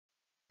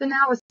So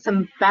now with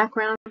some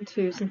background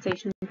to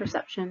sensation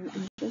perception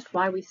and just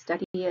why we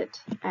study it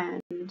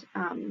and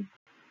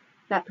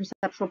that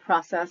perceptual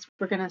process,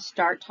 we're going to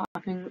start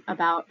talking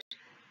about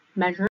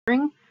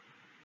measuring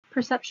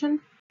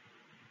perception.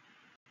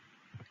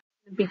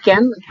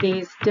 Begin with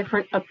these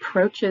different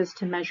approaches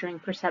to measuring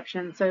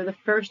perception. So the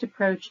first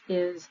approach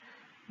is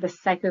the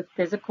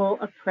psychophysical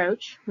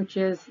approach, which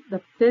is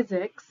the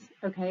physics,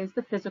 okay, is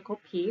the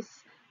physical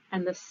piece,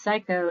 and the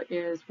psycho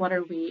is what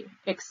are we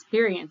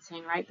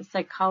experiencing, right? The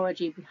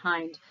psychology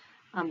behind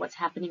what's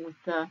happening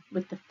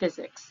with the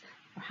physics,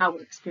 or how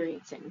we're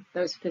experiencing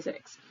those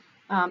physics.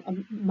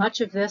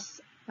 Much of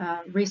this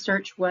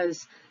research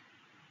was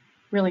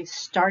really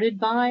started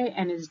by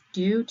and is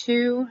due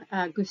to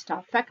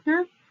Gustav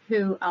Fechner,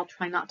 who I'll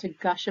try not to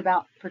gush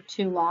about for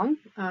too long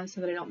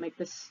so that I don't make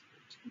this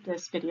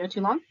video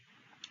too long.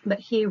 But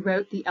he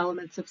wrote The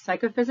Elements of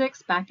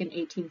Psychophysics back in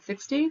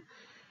 1860,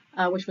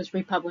 which was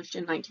republished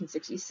in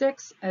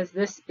 1966, as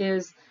this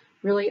is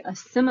really a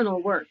seminal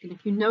work. And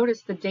if you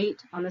notice the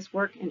date on this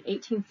work in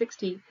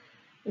 1860,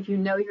 if you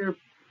know your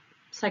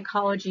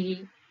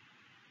psychology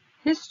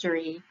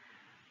history,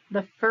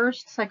 the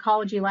first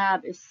psychology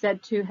lab is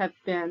said to have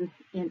been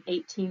in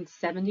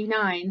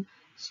 1879,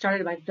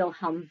 started by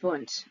Wilhelm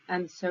Wundt.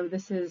 And so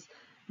this is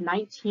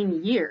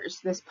 19 years.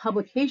 This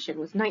publication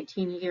was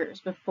 19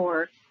 years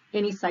before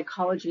any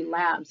psychology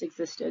labs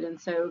existed.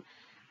 And so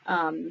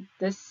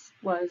this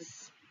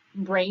was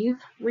brave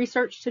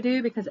research to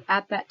do, because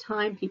at that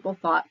time people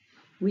thought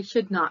we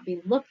should not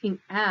be looking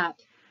at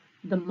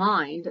the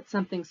mind, at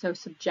something so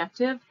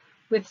subjective,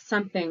 with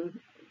something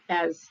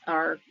as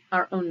our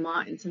own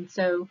minds. And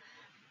so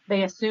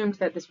they assumed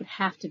that this would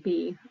have to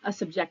be a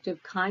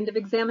subjective kind of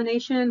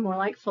examination, more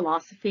like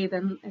philosophy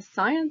than as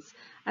science.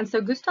 And so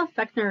Gustav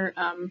Fechner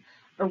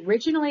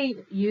originally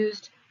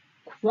used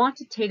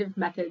quantitative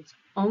methods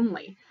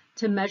only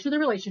to measure the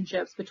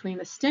relationships between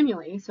the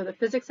stimuli, so the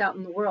physics out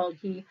in the world.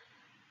 He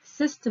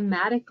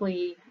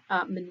systematically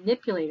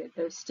manipulated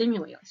those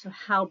stimuli. So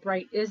how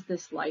bright is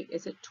this light?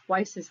 Is it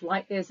twice as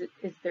light? Is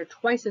there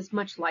twice as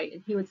much light?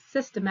 And he would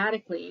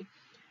systematically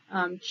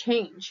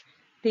change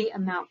the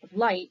amount of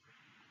light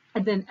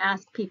and then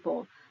ask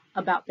people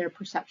about their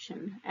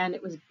perception. And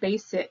it was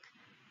basic: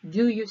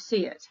 do you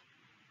see it?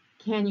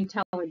 Can you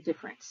tell a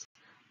difference?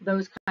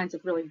 Those kinds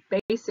of really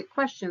basic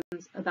questions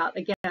about,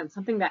 again,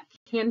 something that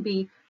can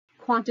be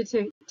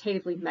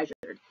quantitatively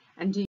measured.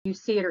 And do you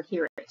see it or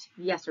hear it?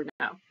 Yes or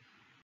no?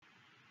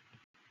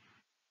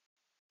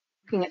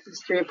 Looking at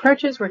these three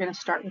approaches, we're going to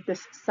start with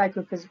this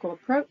psychophysical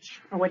approach,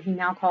 or what he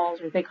now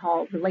calls, or they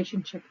call,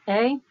 relationship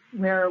A,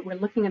 where we're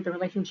looking at the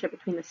relationship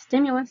between the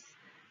stimulus,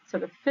 so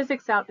the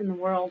physics out in the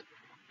world,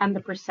 and the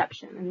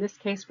perception. In this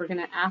case, we're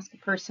going to ask a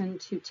person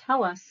to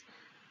tell us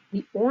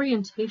the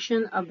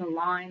orientation of the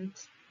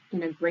lines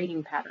in a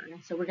grading pattern.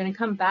 And so we're going to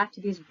come back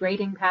to these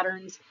grading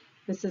patterns.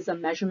 This is a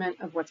measurement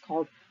of what's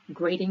called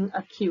grading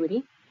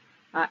acuity.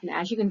 And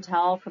as you can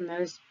tell from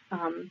those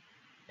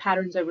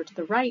patterns over to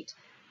the right,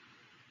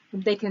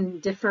 they can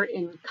differ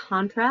in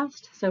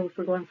contrast. So if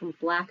we're going from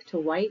black to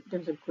white,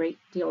 there's a great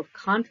deal of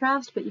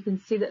contrast, but you can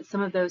see that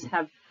some of those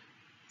have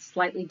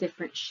slightly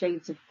different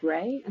shades of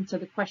gray. And so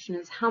the question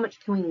is, how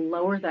much can we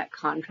lower that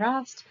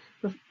contrast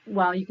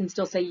while you can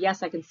still say,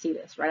 yes, I can see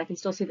this, right? I can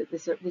still see that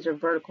these are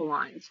vertical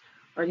lines,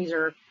 or these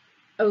are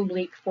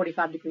oblique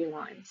 45-degree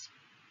lines.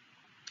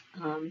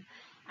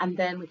 And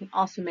then we can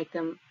also make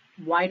them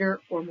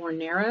wider or more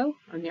narrow,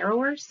 or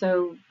narrower.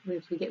 So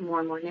as we get more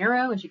and more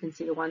narrow, as you can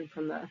see the one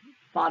from the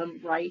bottom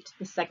right,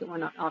 the second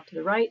one off to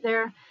the right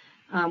there,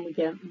 we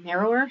get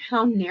narrower.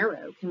 How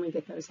narrow can we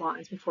get those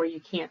lines before you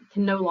can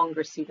no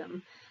longer see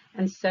them?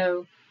 And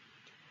so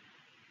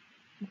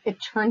it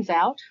turns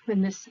out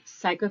in this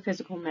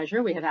psychophysical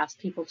measure, we have asked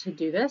people to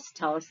do this,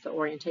 tell us the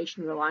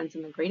orientation of the lines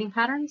in the grading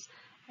patterns,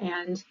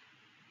 and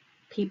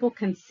people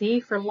can see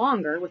for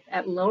longer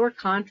at lower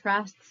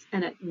contrasts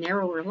and at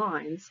narrower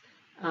lines,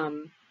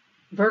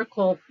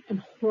 vertical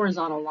and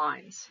horizontal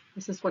lines.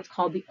 This is what's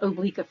called the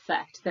oblique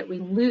effect, that we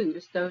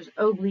lose those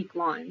oblique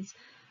lines.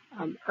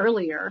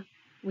 Earlier,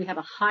 we have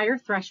a higher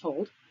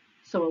threshold,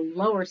 so a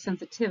lower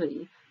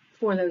sensitivity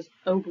for those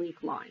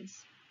oblique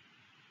lines.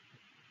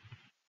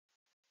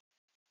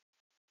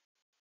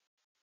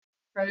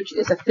 Approach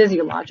is a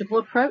physiological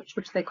approach,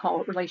 which they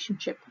call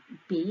relationship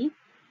B,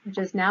 which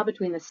is now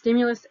between the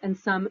stimulus and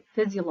some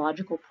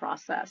physiological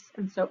process.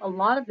 And so a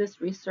lot of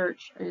this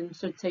research in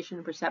sensation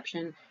and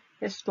perception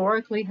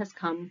historically has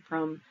come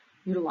from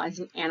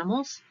utilizing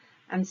animals.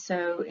 And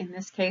so in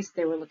this case,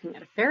 they were looking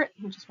at a ferret,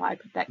 which is why I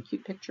put that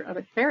cute picture of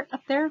a ferret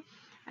up there.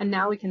 And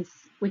now we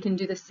can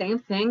do the same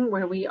thing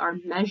where we are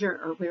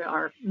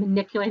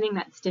manipulating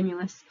that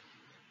stimulus,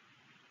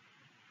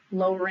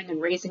 lowering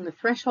and raising the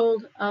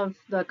threshold of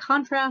the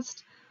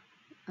contrast,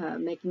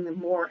 making them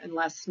more and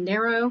less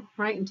narrow,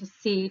 right? And to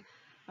see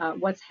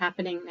what's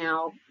happening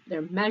now,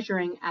 they're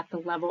measuring at the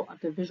level of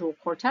the visual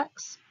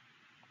cortex.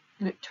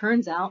 And it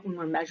turns out when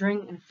we're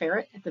measuring in a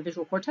ferret at the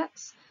visual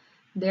cortex,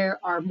 there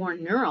are more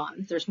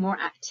neurons, there's more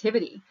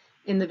activity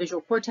in the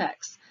visual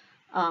cortex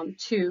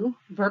to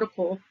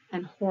vertical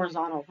and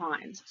horizontal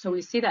lines. So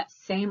we see that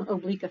same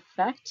oblique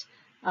effect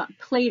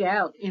played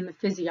out in the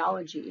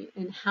physiology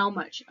in how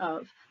much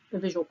of the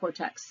visual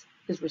cortex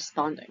is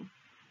responding.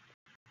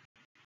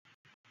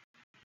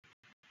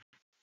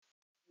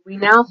 We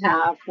now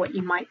have what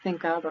you might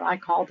think of, or I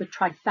call the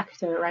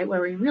trifecta, right,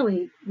 where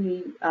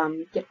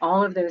we get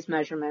all of those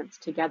measurements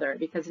together,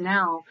 because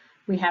now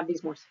we have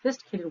these more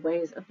sophisticated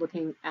ways of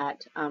looking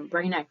at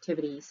brain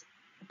activity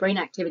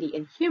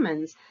in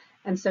humans.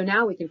 And so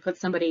now we can put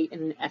somebody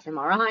in an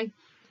fMRI,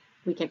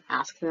 we can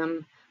ask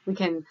them, we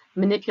can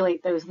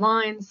manipulate those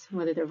lines,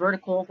 whether they're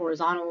vertical,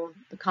 horizontal,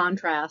 the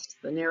contrast,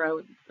 the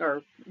narrow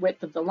or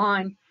width of the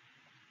line,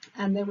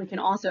 and then we can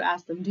also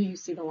ask them, do you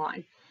see the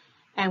line?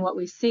 And what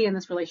we see in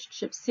this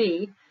relationship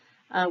C,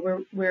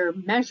 we're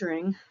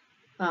measuring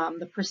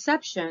the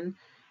perception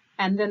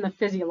and then the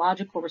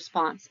physiological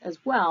response as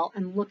well,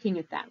 and looking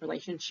at that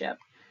relationship.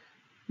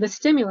 The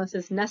stimulus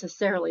is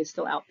necessarily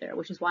still out there,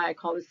 which is why I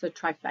call this the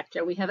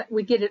trifecta.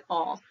 We get it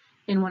all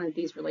in one of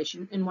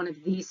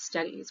these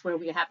studies, where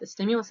we have the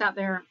stimulus out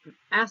there, I'm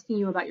asking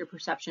you about your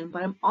perception,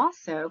 but I'm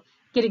also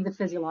getting the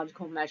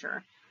physiological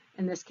measure.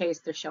 In this case,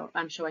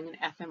 I'm showing an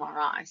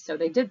fMRI. So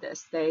they did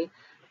this. They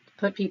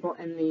put people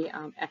in the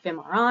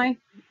fMRI,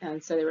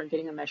 and so they were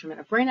getting a measurement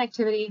of brain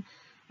activity.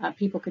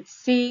 People could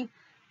see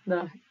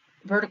the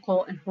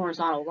vertical and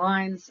horizontal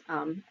lines,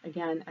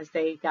 again, as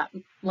they got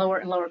lower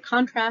and lower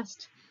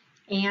contrast,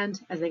 and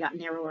as they got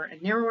narrower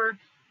and narrower,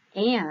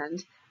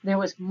 and there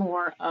was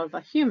more of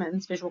a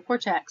human's visual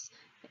cortex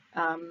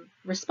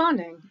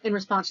responding in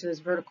response to those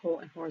vertical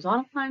and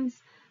horizontal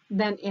lines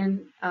than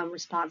in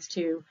response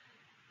to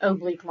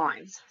oblique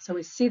lines. So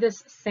we see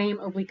this same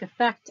oblique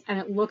effect, and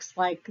it looks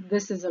like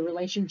this is a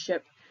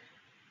relationship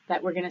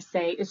that we're going to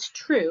say is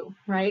true,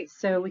 right?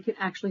 So we can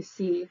actually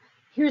see,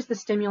 here's the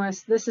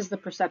stimulus, this is the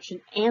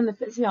perception and the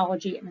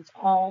physiology, and it's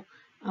all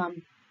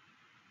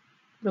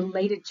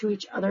related to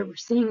each other. We're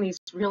seeing these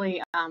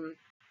really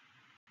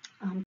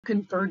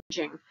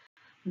converging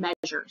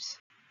measures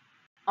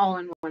all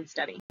in one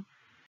study.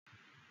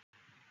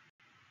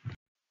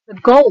 The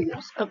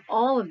goals of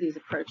all of these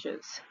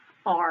approaches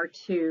are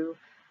to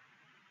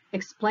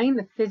explain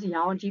the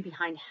physiology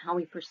behind how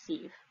we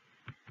perceive,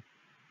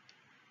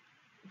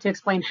 to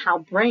explain how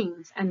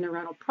brains and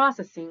neuronal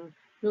processing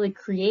really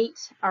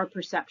create our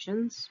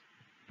perceptions,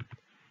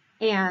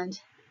 and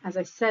as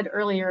I said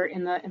earlier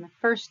in the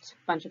first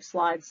bunch of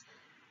slides,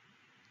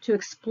 to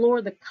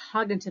explore the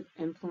cognitive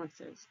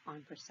influences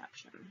on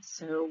perception.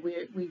 So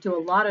we do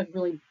a lot of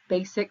really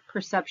basic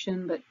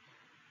perception, but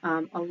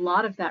a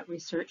lot of that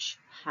research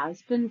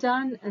has been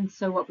done, and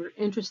so what we're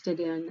interested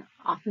in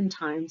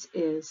oftentimes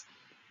is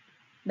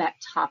that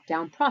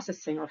top-down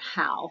processing, or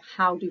how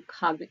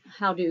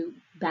do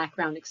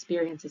background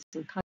experiences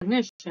and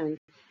cognition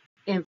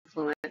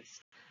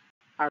influence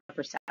our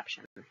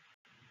perception.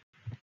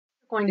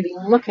 We're going to be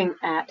looking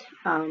at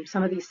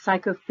some of these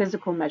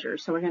psychophysical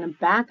measures. So we're going to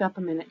back up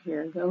a minute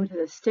here, go to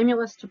the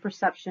stimulus to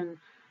perception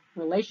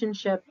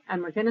relationship,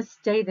 and we're going to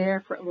stay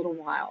there for a little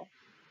while.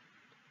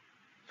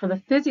 For the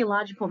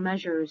physiological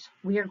measures,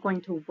 we are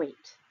going to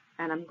wait,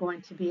 and I'm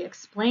going to be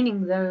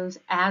explaining those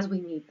as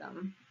we need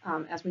them,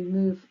 as we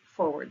move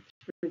forward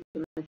through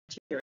the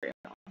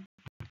material.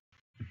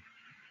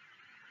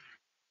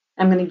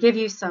 I'm going to give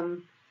you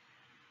some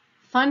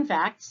fun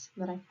facts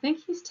that I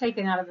think he's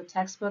taken out of the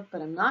textbook,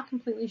 but I'm not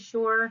completely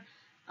sure.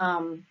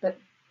 But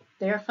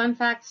they are fun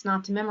facts,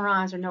 not to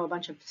memorize or know a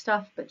bunch of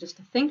stuff, but just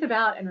to think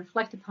about and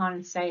reflect upon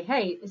and say,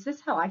 hey, is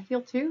this how I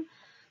feel too?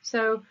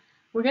 So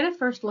we're going to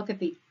first look at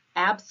the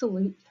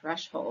absolute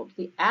threshold.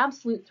 The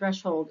absolute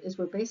threshold is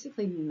we're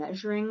basically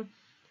measuring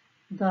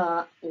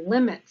the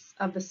limits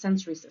of the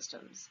sensory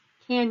systems.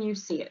 Can you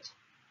see it?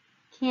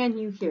 Can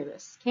you hear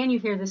this? Can you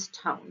hear this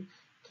tone?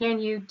 Can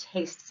you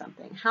taste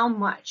something? How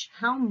much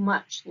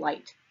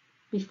light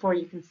before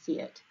you can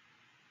see it?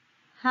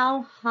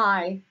 How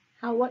high,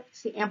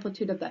 what's the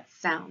amplitude of that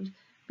sound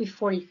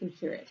before you can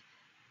hear it?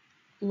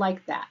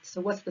 Like that. So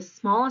what's the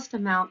smallest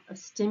amount of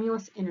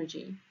stimulus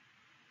energy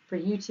for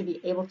you to be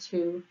able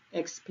to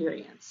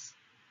experience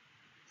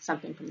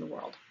something from the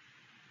world?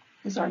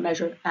 This is our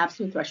measure of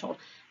absolute threshold.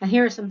 Now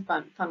here are some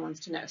fun ones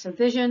to know. So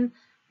vision,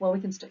 well, we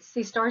can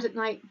see stars at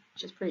night,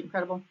 which is pretty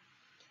incredible.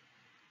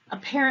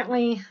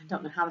 Apparently, I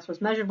don't know how this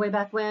was measured way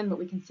back when, but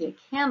we can see a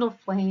candle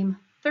flame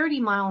 30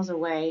 miles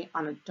away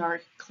on a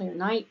dark, clear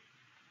night.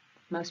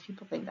 Most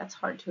people think that's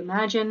hard to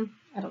imagine.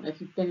 I don't know if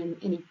you've been in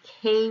any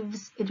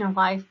caves in your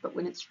life, but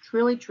when it's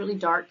truly, truly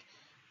dark,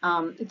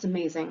 it's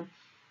amazing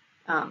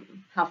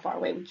how far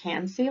away we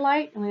can see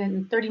light. I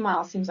mean, 30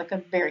 miles seems like a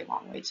very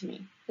long way to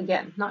me.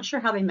 Again, not sure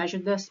how they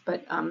measured this,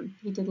 but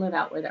he did live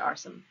out where there are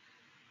some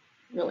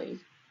really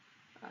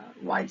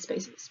wide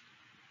spaces.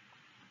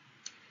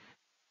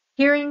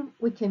 Hearing,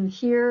 we can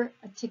hear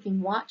a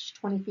ticking watch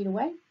 20 feet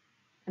away.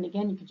 And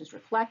again, you can just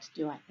reflect,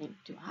 do I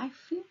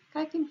feel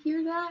like I can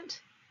hear that?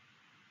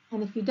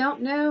 And if you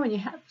don't know and you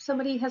have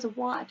somebody has a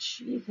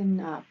watch, you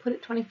can put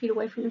it 20 feet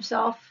away from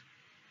yourself.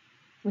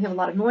 We have a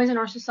lot of noise in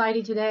our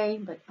society today,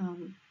 but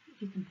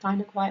You can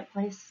find a quiet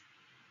place.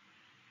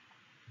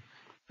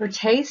 For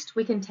taste,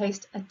 we can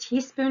taste a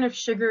teaspoon of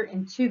sugar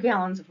in 2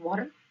 gallons of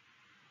water.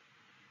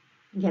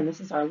 Again, this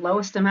is our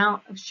lowest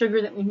amount of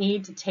sugar that we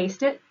need to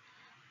taste it.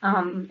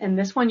 And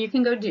this one you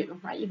can go do,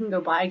 right? You can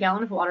go buy a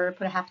gallon of water,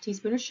 put a half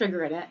teaspoon of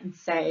sugar in it and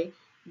say,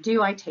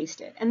 do I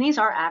taste it? And these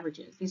are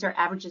averages. These are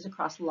averages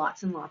across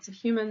lots and lots of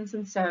humans.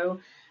 And so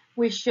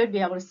we should be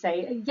able to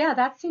say, yeah,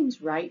 that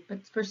seems right.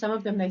 But for some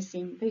of them,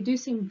 they do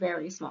seem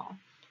very small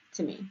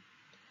to me.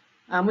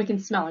 We can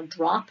smell a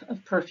drop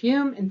of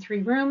perfume in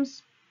 3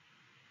 rooms.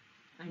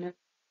 I know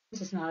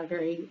this is not a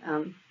very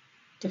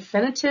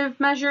definitive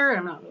measure.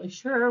 I'm not really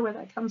sure where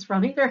that comes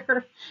from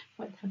either,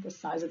 what the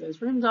size of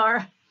those rooms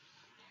are.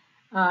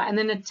 And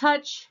then a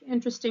touch,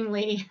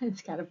 interestingly,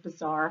 it's kind of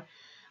bizarre,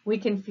 we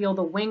can feel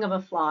the wing of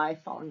a fly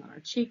falling on our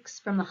cheeks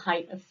from the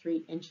height of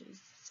 3 inches.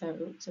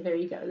 So there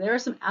you go. There are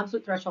some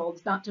absolute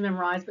thresholds, not to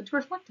memorize, but to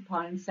reflect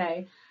upon and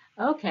say,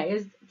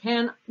 okay,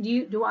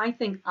 do I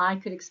think I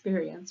could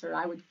experience, or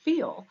I would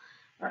feel,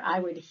 or I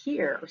would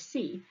hear or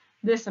see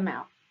this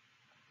amount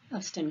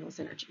of stimulus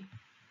energy?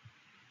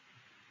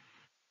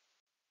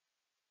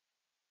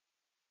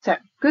 So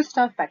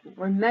Gustav Fechner,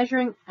 we're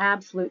measuring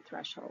absolute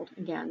threshold.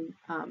 Again,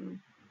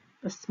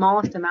 the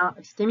smallest amount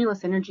of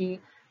stimulus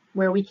energy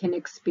where we can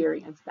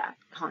experience that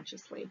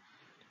consciously.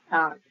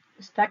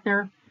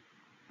 Fechner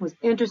was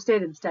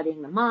interested in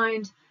studying the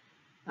mind.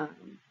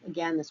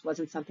 Again, this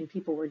wasn't something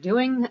people were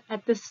doing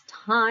at this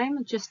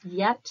time just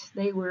yet.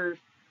 They were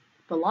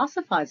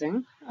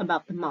philosophizing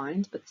about the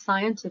mind, but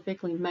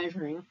scientifically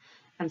measuring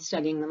and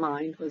studying the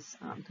mind was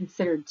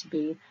considered to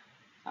be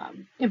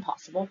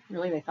impossible.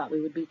 Really, they thought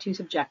we would be too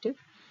subjective.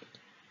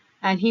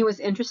 And he was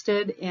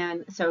interested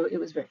in, so it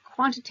was very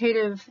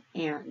quantitative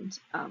and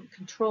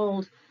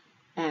controlled,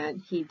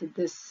 and he did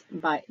this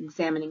by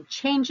examining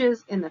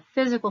changes in the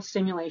physical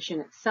stimulation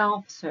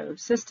itself, so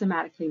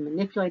systematically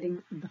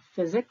manipulating the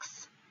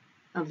physics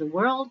of the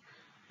world,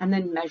 and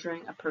then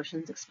measuring a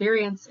person's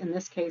experience. In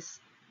this case,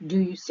 do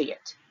you see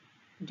it?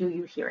 Do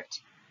you hear it?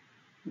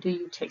 Do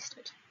you taste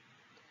it?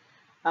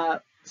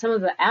 Some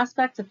of the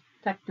aspects of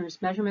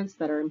Fechner's measurements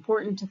that are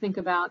important to think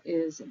about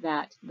is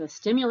that the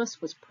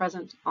stimulus was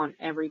present on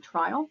every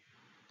trial.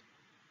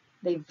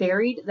 They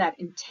varied that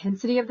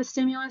intensity of the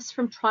stimulus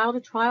from trial to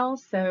trial,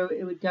 so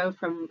it would go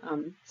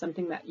from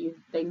something that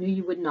they knew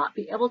you would not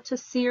be able to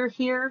see or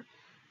hear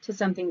to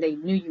something they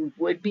knew you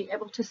would be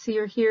able to see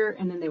or hear,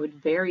 and then they would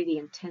vary the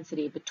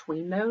intensity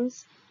between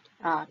those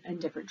in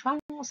different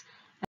trials.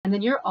 And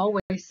then you're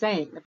always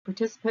saying, the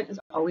participant is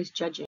always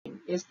judging,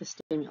 is the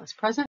stimulus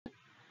present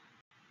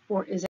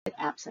or is it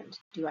absent?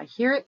 Do I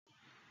hear it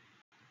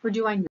or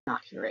do I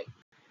not hear it?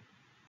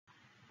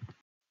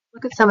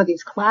 Look at some of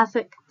these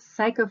classic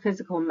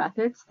psychophysical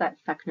methods that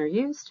Fechner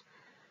used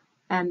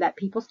and that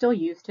people still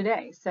use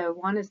today. So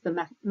one is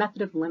the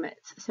method of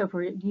limits. So if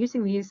we're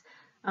using these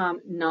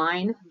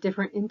 9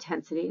 different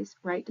intensities,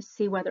 right, to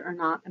see whether or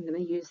not, I'm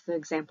going to use the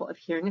example of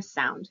hearing a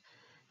sound,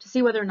 to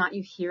see whether or not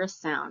you hear a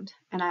sound.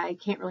 And I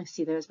can't really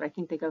see those, but I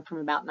think they go from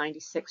about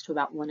 96 to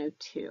about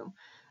 102.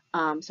 So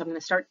I'm going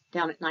to start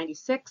down at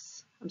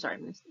 96.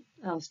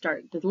 I'll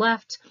start to the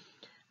left.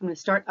 I'm going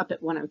to start up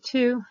at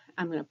 102.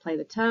 I'm going to play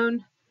the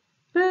tone.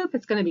 Boop,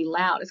 it's going to be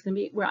loud. It's going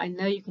to be where I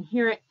know you can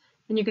hear it.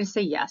 And you're going to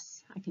say,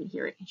 yes, I can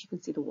hear it. And you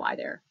can see the Y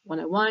there.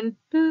 101,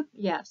 boop,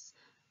 yes.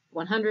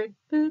 100,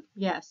 boop,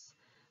 yes.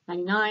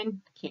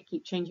 99, I can't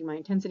keep changing my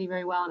intensity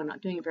very well, and I'm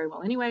not doing it very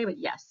well anyway, but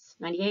yes.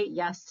 98,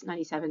 yes.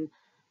 97,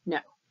 no.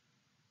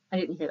 I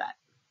didn't hear that.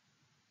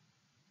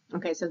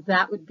 Okay, so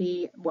that would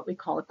be what we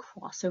call a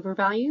crossover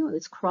value.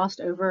 It's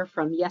crossed over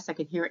from yes, I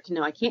can hear it to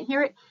no, I can't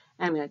hear it.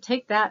 And I'm going to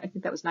take that. I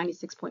think that was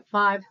 96.5,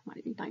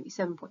 might be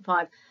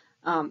 97.5.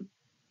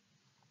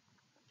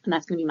 And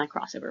that's going to be my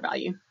crossover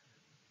value.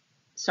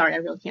 Sorry, I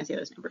really can't see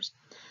those numbers.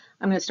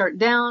 I'm going to start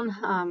down.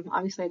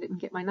 Obviously, I didn't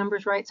get my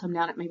numbers right, so I'm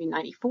down at maybe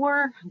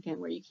 94.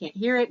 Again, where you can't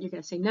hear it, you're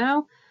going to say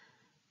no.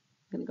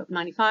 I'm going to go up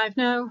 95,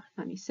 no.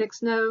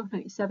 96, no.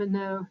 97,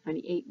 no.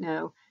 98,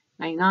 no.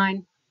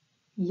 99,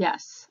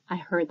 yes, I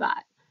heard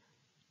that.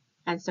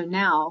 And so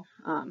now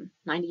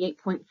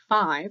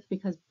 98.5,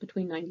 because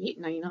between 98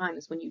 and 99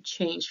 is when you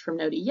change from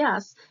no to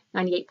yes,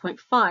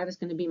 98.5 is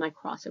going to be my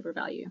crossover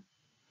value.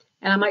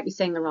 And I might be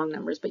saying the wrong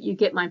numbers, but you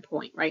get my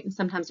point, right? And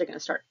sometimes they're going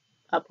to start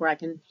up where I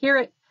can hear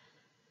it.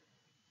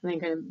 And they're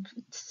going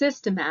to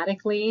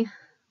systematically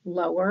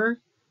lower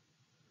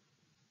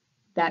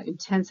that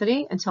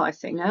intensity until I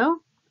say no.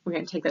 We're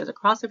going to take that as a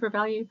crossover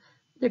value.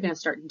 They're going to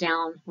start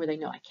down where they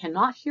know I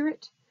cannot hear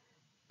it.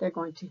 They're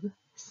going to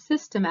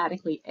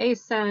systematically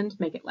ascend,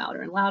 make it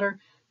louder and louder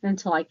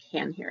until I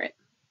can hear it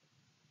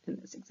in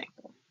this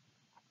example.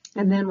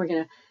 And then we're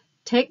going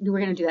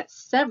to do that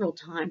several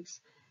times.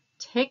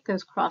 Take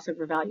those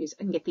crossover values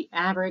and get the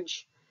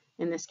average.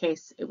 In this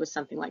case, it was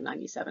something like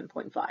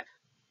 97.5.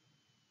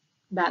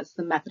 That's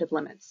the method of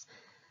limits.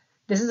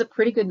 This is a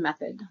pretty good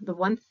method. The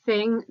one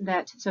thing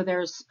so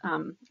there's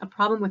a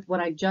problem with what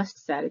I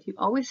just said. If you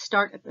always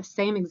start at the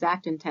same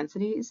exact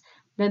intensities,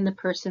 then the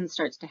person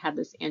starts to have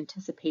this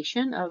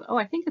anticipation of, oh,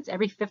 I think it's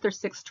every 5th or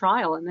 6th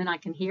trial, and then I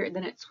can hear it,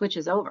 then it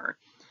switches over.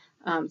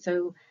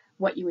 So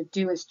what you would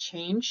do is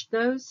change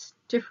those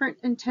different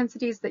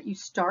intensities that you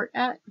start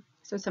at.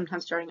 So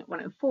sometimes starting at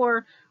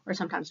 104 or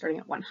sometimes starting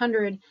at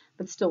 100,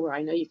 but still where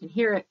I know you can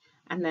hear it,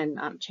 and then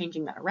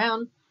changing that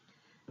around.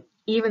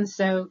 Even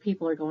so,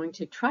 people are going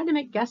to try to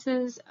make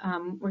guesses.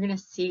 We're going to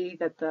see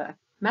that the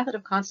method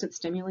of constant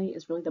stimuli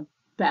is really the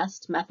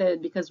best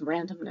method because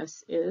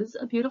randomness is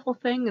a beautiful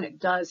thing, and it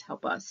does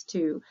help us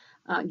to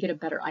get a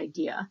better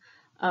idea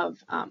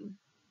of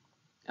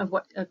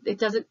what it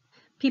doesn't.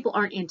 People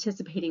aren't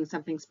anticipating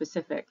something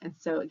specific, and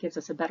so it gives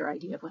us a better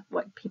idea of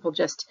what people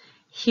just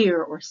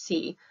hear or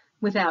see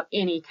without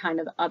any kind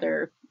of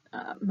other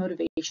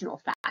motivational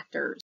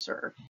factors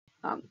or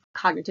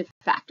cognitive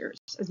factors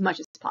as much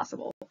as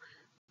possible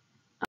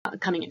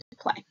coming into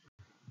play.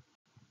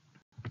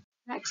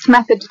 Next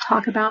method to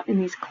talk about in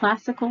these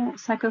classical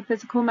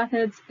psychophysical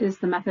methods is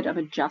the method of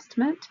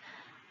adjustment.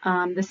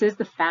 This is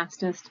the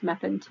fastest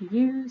method to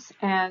use,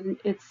 and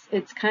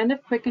it's kind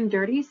of quick and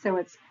dirty, so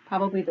it's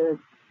probably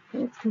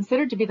it's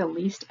considered to be the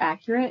least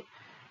accurate,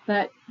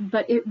 but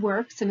it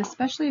works, and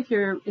especially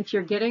if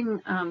you're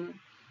getting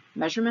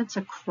measurements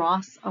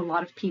across a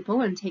lot of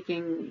people and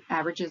taking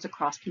averages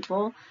across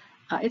people,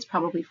 it's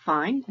probably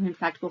fine. And in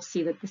fact, we'll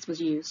see that this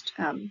was used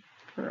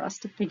for us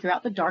to figure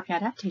out the dark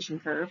adaptation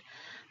curve.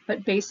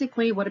 But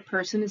basically what a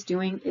person is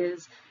doing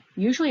is,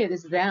 usually it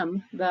is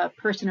them, the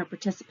person or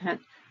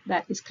participant,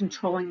 that is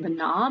controlling the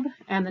knob.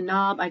 And the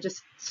knob, I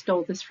just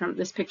stole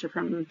this picture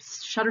from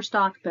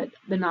Shutterstock, but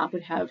the knob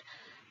would have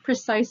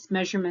precise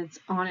measurements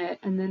on it.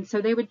 And then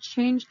so they would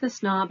change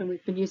this knob, and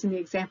we've been using the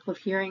example of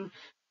hearing.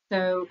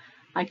 So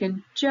I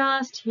can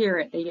just hear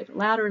it. They get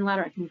louder and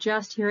louder. I can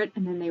just hear it,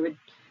 and then they would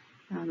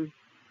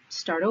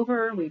start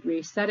over. We'd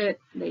reset it.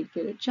 They'd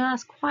get it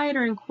just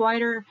quieter and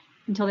quieter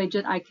until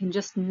I can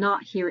just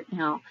not hear it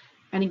now.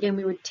 And again,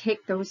 we would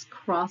take those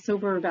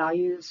crossover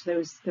values,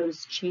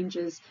 those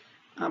changes,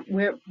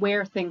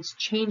 where things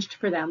changed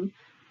for them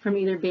from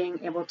either being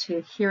able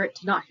to hear it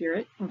to not hear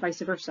it, or vice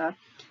versa.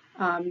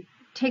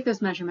 Take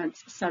those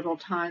measurements several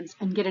times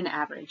and get an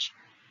average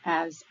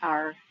as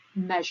our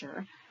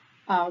measure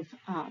of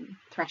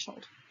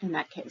threshold in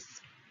that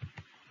case.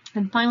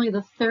 And finally,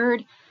 the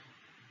third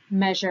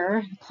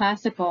measure,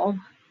 classical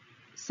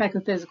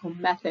psychophysical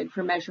method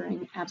for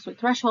measuring absolute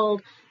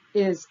threshold,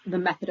 is the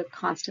method of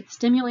constant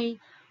stimuli,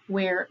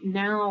 where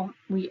now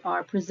we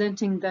are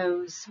presenting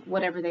those,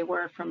 whatever they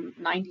were, from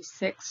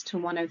 96 to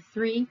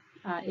 103.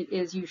 It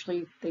is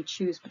usually, they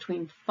choose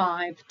between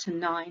 5 to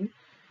 9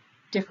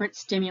 different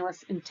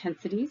stimulus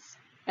intensities.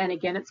 And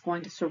again, it's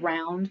going to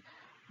surround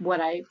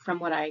from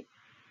what I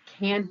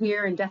can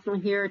hear and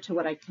definitely hear to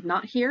what I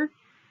cannot hear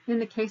in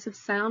the case of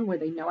sound, where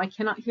they know I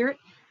cannot hear it.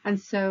 And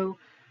so,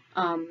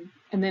 and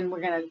then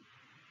we're going to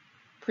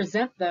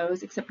present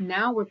those, except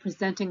now we're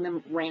presenting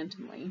them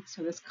randomly.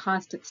 So this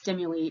constant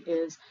stimuli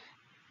is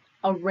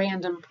a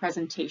random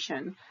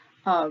presentation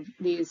of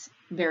these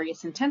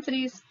various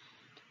intensities.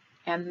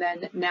 And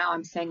then now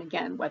I'm saying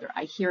again, whether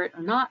I hear it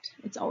or not,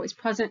 it's always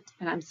present.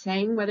 And I'm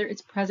saying whether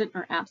it's present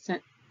or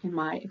absent in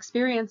my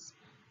experience.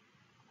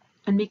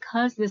 And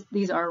because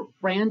these are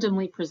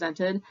randomly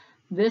presented,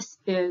 this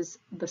is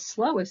the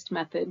slowest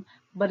method,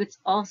 but it's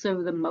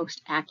also the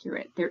most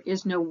accurate. There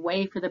is no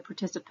way for the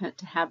participant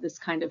to have this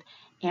kind of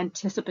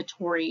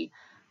anticipatory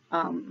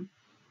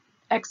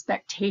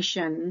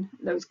expectation,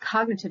 those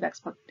cognitive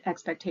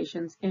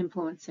expectations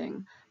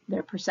influencing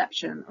their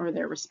perception or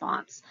their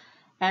response.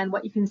 And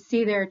what you can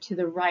see there to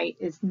the right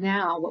is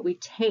now what we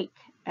take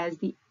as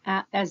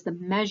the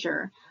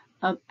measure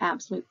of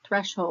absolute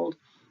threshold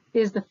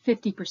is the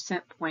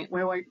 50% point.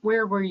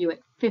 Where were you at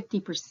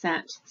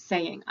 50%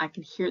 saying I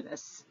can hear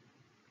this?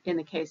 In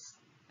the case,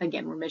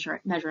 again, we're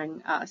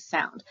measuring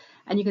sound.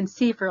 And you can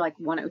see for like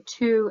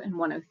 102 and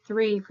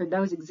 103, for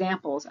those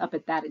examples up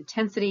at that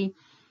intensity,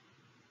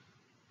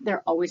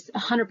 they're always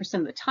 100%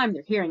 of the time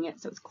they're hearing it,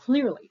 so it's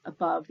clearly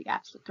above the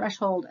absolute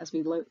threshold. As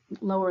we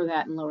lower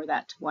that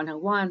to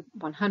 101,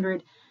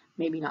 100,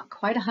 maybe not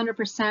quite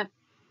 100%.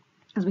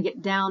 As we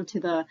get down to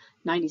the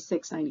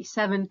 96,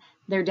 97,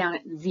 they're down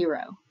at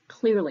 0,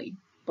 clearly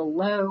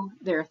below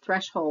their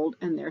threshold,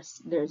 and they're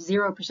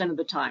 0% of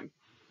the time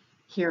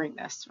hearing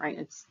this,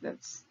 right?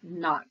 That's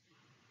not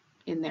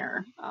in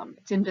there.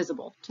 It's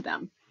invisible to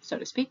them, so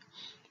to speak,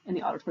 in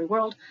the auditory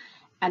world.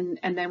 And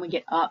then we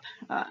get up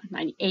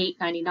 98,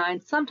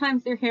 99.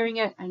 Sometimes they're hearing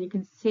it, and you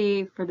can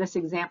see for this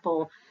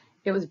example,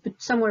 it was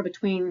somewhere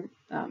between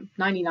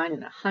 99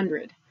 and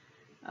 100.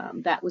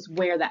 That was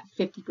where that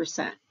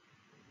 50%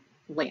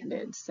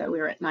 landed. So we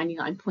were at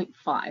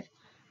 99.5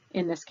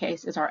 in this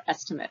case is our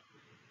estimate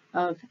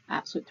of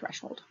absolute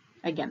threshold.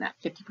 Again, that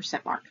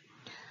 50% mark.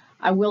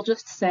 I will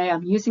just say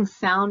I'm using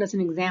sound as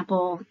an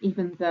example,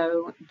 even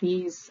though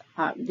these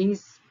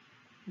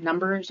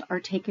numbers are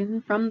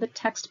taken from the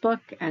textbook,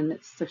 and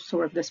it's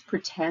sort of this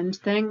pretend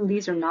thing.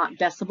 These are not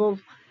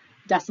decibels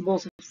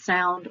of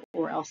sound,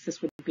 or else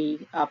this would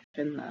be up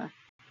in the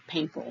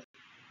painful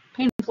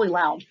painfully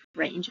loud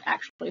range,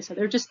 actually. So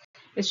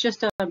it's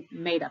just a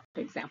made-up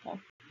example.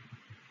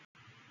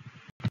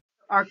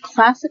 Our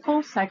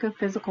classical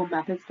psychophysical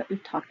methods that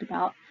we've talked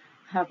about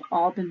have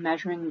all been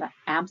measuring the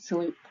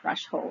absolute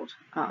threshold.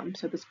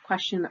 So this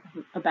question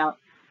about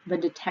the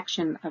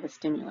detection of a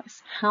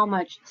stimulus. How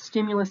much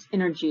stimulus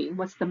energy,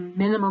 what's the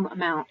minimum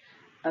amount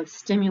of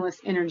stimulus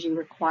energy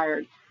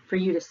required for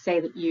you to say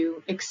that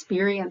you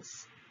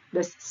experience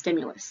this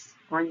stimulus,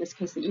 or in this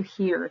case that you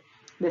hear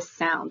this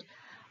sound.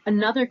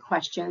 Another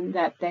question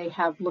that they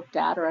have looked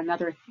at, or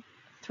another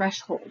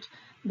threshold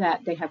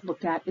that they have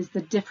looked at, is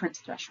the difference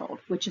threshold,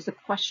 which is a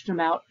question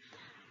about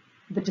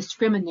the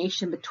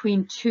discrimination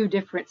between two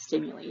different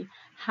stimuli.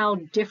 How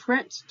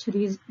different do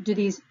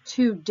these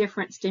two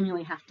different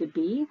stimuli have to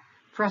be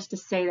for us to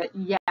say that,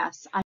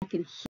 yes, I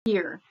can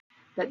hear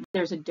that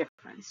there's a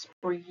difference,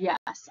 or yes,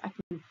 I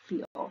can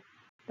feel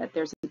that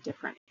there's a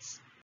difference.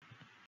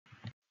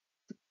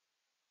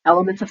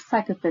 Elements of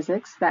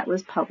Psychophysics, that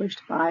was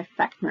published by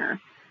Fechner.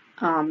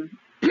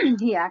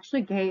 He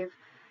actually gave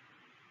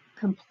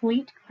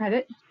complete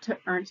credit to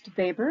Ernst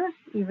Weber,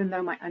 even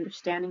though my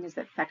understanding is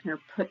that Fechner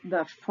put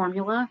the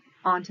formula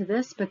onto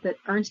this, but that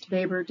Ernst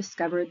Weber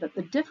discovered that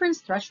the difference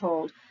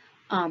threshold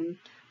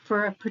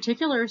for a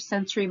particular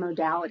sensory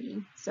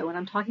modality, so when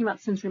I'm talking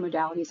about sensory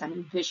modalities, I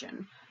mean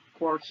vision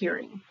or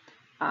hearing,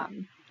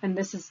 and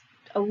this is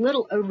a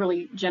little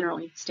overly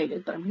generally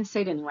stated, but I'm going to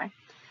say it anyway.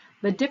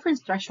 The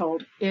difference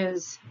threshold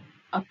is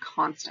a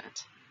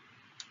constant.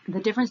 The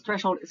difference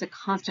threshold is a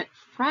constant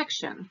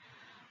fraction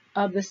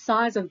of the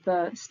size of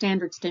the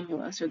standard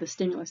stimulus, or the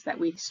stimulus that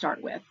we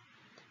start with.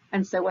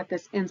 And so what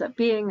this ends up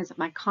being is that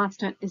my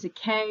constant is a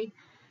K,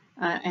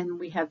 and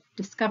we have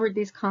discovered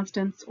these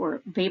constants,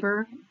 or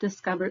Weber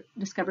discovered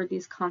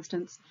these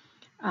constants.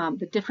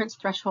 The difference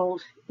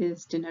threshold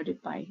is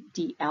denoted by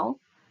DL,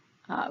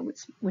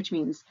 which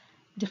means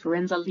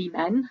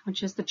Differenzalimen,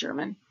 which is the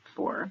German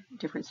for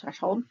difference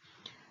threshold,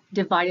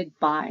 divided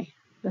by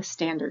the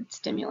standard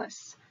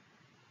stimulus.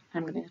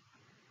 I'm going to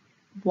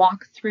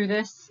walk through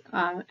this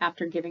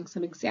after giving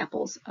some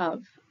examples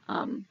of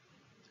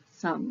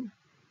some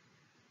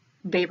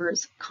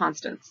Weber's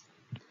constants.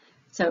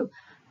 So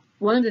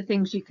one of the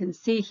things you can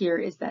see here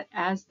is that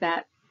as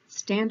that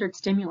standard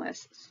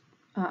stimulus,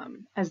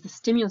 as the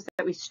stimulus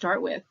that we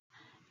start with,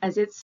 as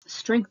its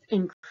strength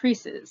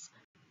increases,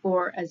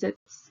 or as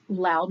its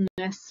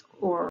loudness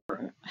or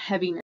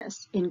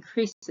heaviness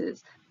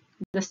increases,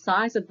 the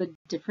size of the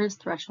difference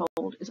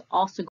threshold is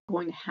also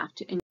going to have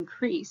to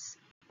increase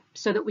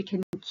so that we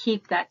can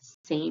keep that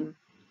same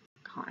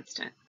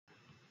constant.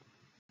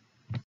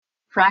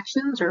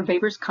 Fractions, or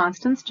Weber's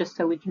constants, just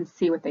so we can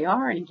see what they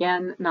are, and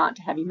again, not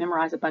to have you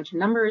memorize a bunch of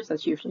numbers,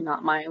 that's usually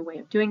not my way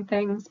of doing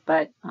things,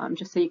 but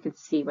just so you can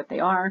see what they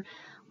are.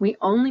 We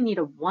only need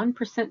a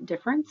 1%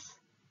 difference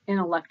in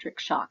electric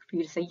shock for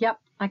you to say, yep,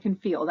 I can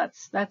feel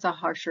that's a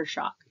harsher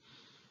shock.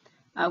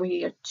 We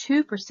need a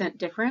 2%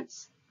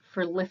 difference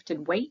for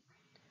lifted weight.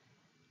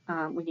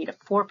 We need a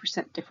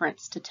 4%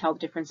 difference to tell the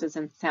differences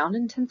in sound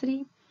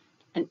intensity,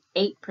 an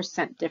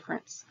 8%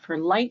 difference for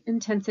light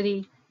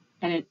intensity,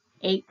 and an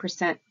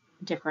 8%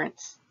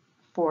 difference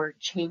for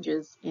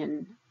changes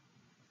in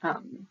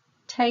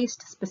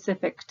taste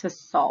specific to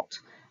salt.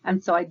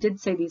 And so I did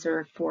say these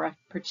are for a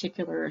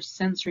particular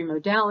sensory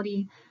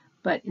modality,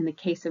 but in the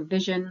case of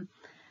vision,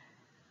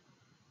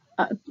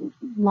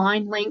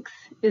 line length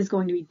is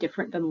going to be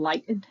different than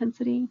light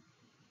intensity.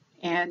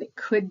 And it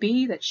could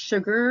be that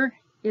sugar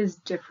is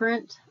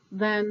different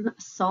than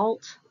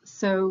salt.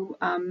 So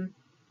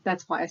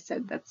that's why I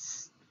said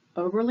that's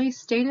overly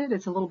stated.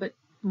 It's a little bit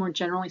more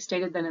generally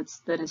stated than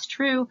it's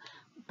true,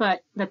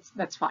 but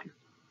that's fine.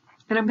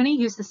 And I'm going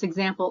to use this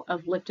example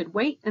of lifted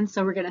weight, and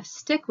so we're going to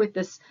stick with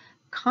this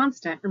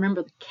constant.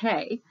 Remember the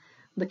K.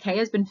 The K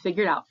has been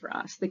figured out for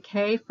us. The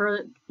K for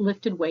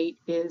lifted weight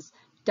is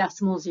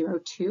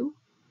 0.02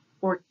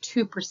 or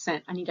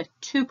 2%. I need a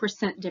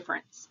 2%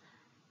 difference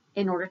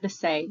in order to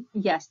say,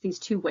 yes, these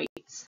two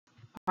weights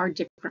are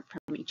different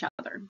from each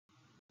other.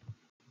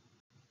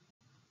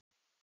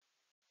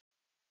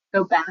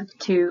 Go back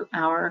to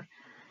our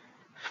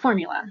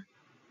formula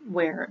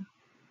where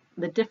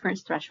the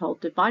difference threshold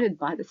divided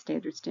by the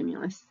standard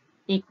stimulus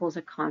equals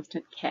a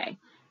constant K.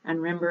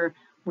 And remember,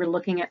 we're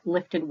looking at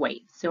lifted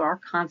weight. So our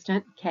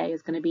constant K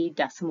is going to be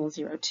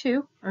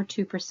 0.02 or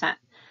 2%.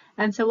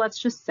 And so let's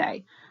just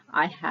say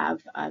I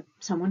have,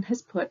 someone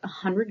has put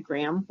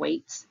 100-gram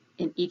weights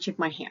in each of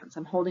my hands.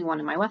 I'm holding one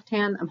in my left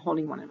hand, I'm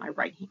holding one in my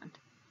right hand,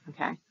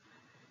 okay?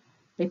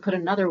 They put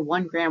another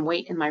 1-gram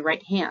weight in my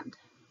right hand.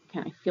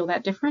 Can I feel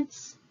that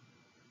difference?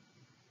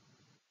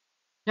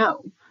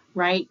 No,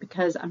 right?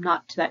 Because I'm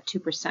not to that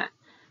 2%.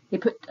 They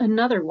put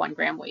another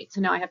 1-gram weight,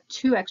 so now I have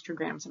 2 extra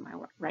grams in my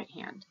right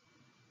hand.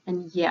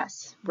 And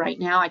yes, right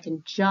now I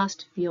can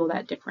just feel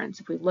that difference.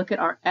 If we look at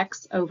our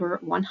x over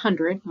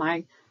 100,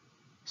 my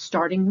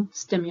starting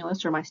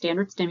stimulus, or my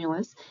standard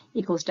stimulus,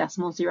 equals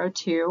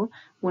 0.02.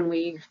 When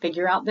we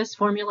figure out this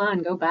formula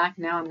and go back,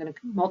 now I'm going to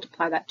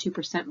multiply that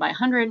 2% by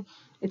 100.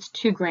 It's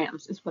 2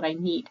 grams is what I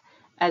need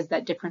as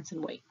that difference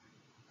in weight.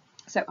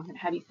 So I'm going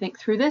to have you think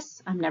through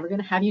this. I'm never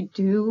going to have you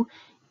do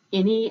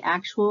any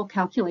actual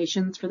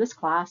calculations for this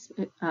class,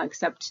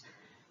 except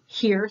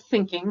here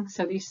thinking.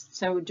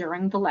 So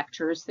during the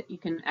lectures that you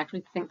can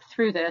actually think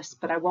through this,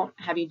 but I won't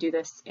have you do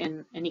this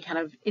in any kind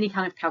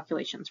of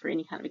calculations for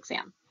any kind of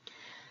exam.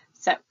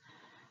 So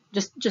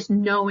just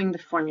knowing the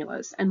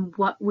formulas and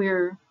what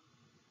we're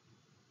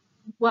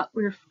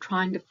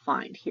trying to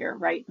find here,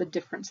 right? The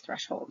difference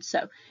threshold.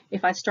 So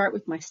if I start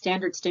with my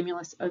standard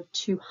stimulus of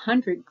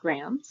 200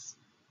 grams,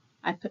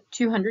 I put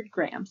 200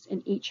 grams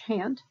in each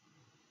hand.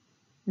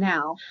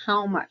 Now,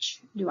 how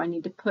much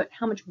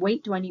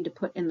weight do I need to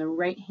put in the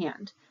right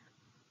hand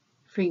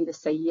for you to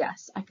say,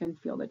 yes, I can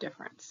feel the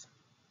difference?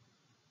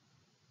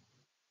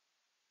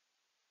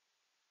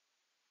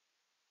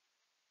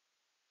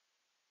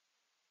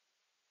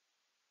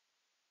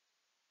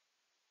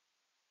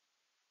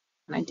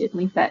 And I did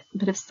leave that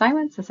bit of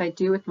silence, as I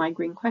do with my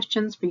green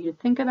questions, for you to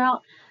think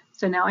about.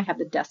 So now I have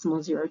the decimal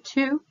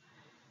 0.02,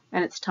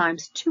 and it's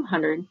times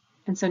 200.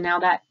 And so now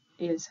that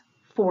is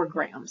 4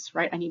 grams,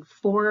 right? I need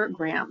 4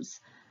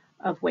 grams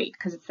of weight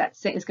because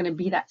it's going to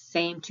be that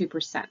same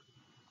 2%.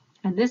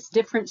 And this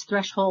difference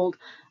threshold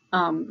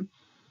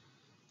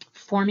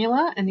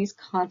formula and these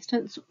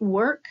constants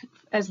work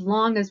as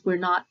long as we're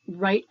not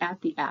right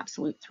at the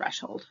absolute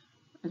threshold.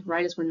 As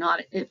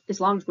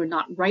long as we're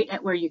not right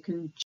at where you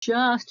can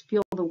just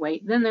feel the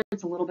weight, then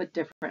it's a little bit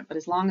different. But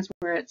as long as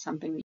we're at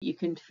something that you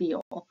can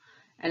feel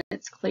and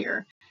it's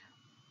clear,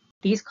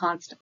 these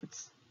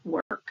constants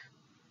work.